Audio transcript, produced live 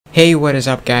Hey, what is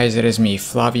up guys, it is me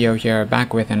Flavio here,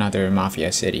 back with another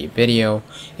Mafia City video.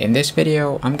 In this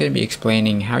video, I'm going to be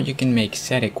explaining how you can make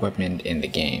set equipment in the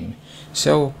game.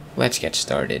 So, let's get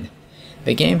started.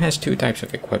 The game has two types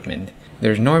of equipment.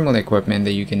 There's normal equipment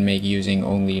that you can make using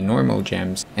only normal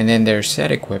gems, and then there's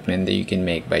set equipment that you can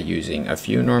make by using a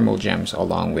few normal gems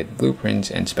along with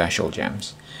blueprints and special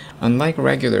gems. Unlike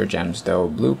regular gems though,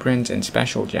 blueprints and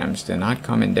special gems do not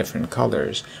come in different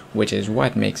colors, which is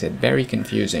what makes it very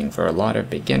confusing for a lot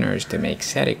of beginners to make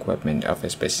set equipment of a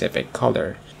specific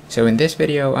color. So in this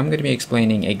video, I'm going to be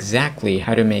explaining exactly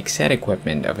how to make set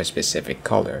equipment of a specific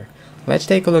color. Let's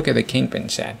take a look at the Kingpin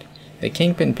set. The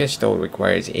Kingpin pistol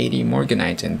requires 80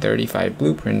 Morganites and 35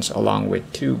 blueprints along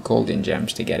with 2 golden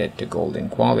gems to get it to golden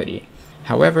quality.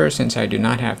 However, since I do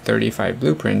not have 35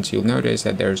 blueprints, you'll notice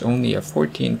that there's only a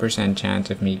 14%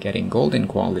 chance of me getting golden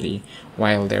quality,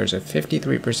 while there's a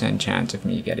 53% chance of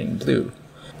me getting blue.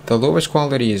 The lowest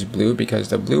quality is blue because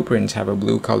the blueprints have a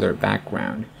blue color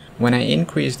background. When I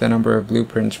increase the number of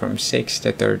blueprints from 6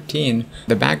 to 13,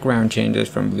 the background changes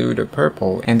from blue to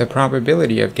purple, and the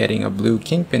probability of getting a blue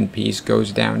Kingpin piece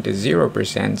goes down to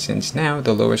 0% since now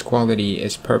the lowest quality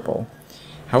is purple.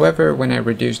 However, when I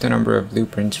reduce the number of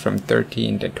blueprints from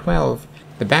 13 to 12,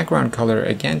 the background color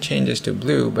again changes to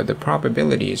blue, but the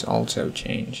probabilities also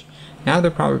change. Now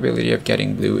the probability of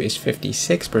getting blue is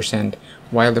 56%,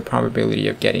 while the probability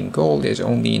of getting gold is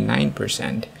only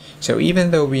 9%. So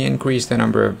even though we increased the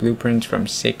number of blueprints from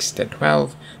 6 to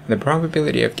 12, the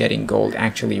probability of getting gold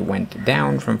actually went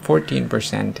down from 14%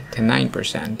 to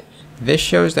 9%. This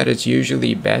shows that it's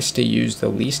usually best to use the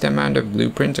least amount of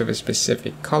blueprints of a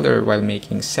specific color while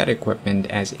making set equipment,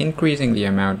 as increasing the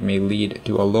amount may lead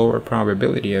to a lower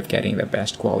probability of getting the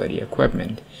best quality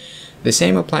equipment. The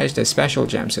same applies to special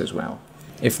gems as well.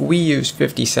 If we use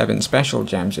 57 special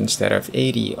gems instead of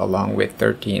 80 along with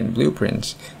 13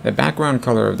 blueprints, the background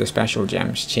color of the special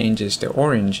gems changes to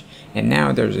orange, and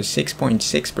now there's a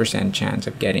 6.6% chance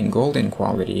of getting golden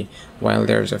quality, while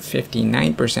there's a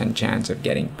 59% chance of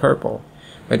getting purple.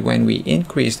 But when we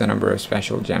increase the number of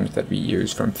special gems that we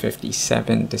use from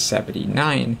 57 to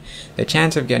 79, the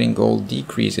chance of getting gold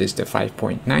decreases to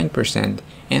 5.9%,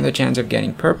 and the chance of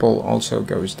getting purple also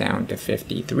goes down to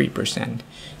 53%.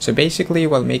 So basically,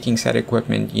 while making set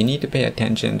equipment, you need to pay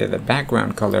attention to the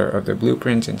background color of the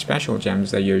blueprints and special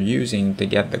gems that you're using to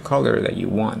get the color that you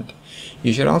want.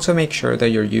 You should also make sure that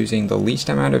you're using the least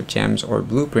amount of gems or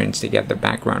blueprints to get the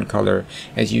background color,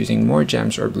 as using more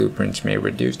gems or blueprints may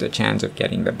reduce the chance of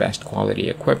getting the best quality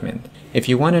equipment. If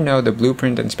you want to know the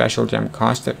blueprint and special gem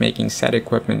cost of making set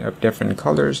equipment of different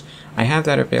colors, I have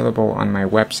that available on my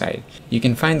website. You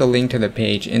can find the link to the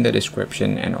page in the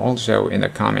description and also in the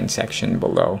comment section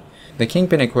below. The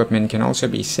Kingpin equipment can also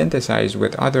be synthesized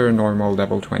with other normal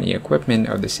level 20 equipment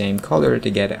of the same color to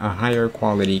get a higher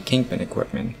quality Kingpin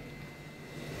equipment.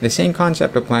 The same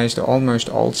concept applies to almost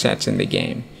all sets in the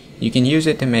game. You can use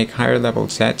it to make higher level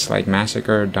sets like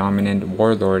Massacre, Dominant,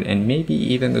 Warlord, and maybe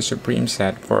even the Supreme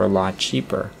set for a lot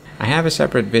cheaper. I have a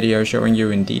separate video showing you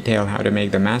in detail how to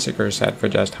make the Massacre set for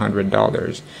just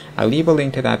 $100. I'll leave a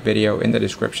link to that video in the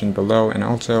description below and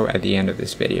also at the end of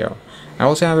this video. I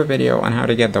also have a video on how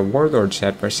to get the Warlord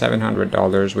set for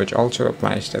 $700, which also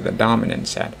applies to the Dominant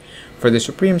set. For the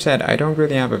Supreme set, I don't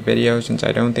really have a video since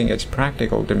I don't think it's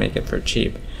practical to make it for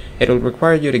cheap. It'll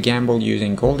require you to gamble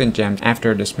using golden gems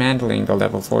after dismantling the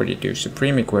level 42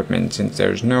 Supreme equipment, since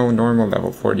there's no normal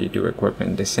level 42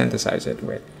 equipment to synthesize it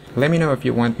with. Let me know if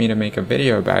you want me to make a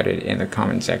video about it in the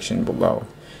comment section below.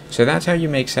 So that's how you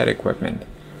make set equipment.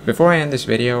 Before I end this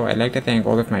video, I'd like to thank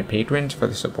all of my patrons for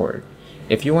the support.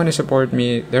 If you want to support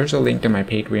me, there's a link to my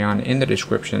Patreon in the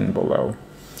description below.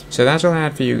 So that's all I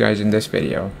had for you guys in this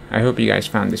video. I hope you guys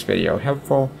found this video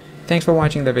helpful. Thanks for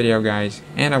watching the video guys,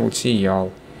 and I will see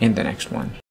y'all in the next one.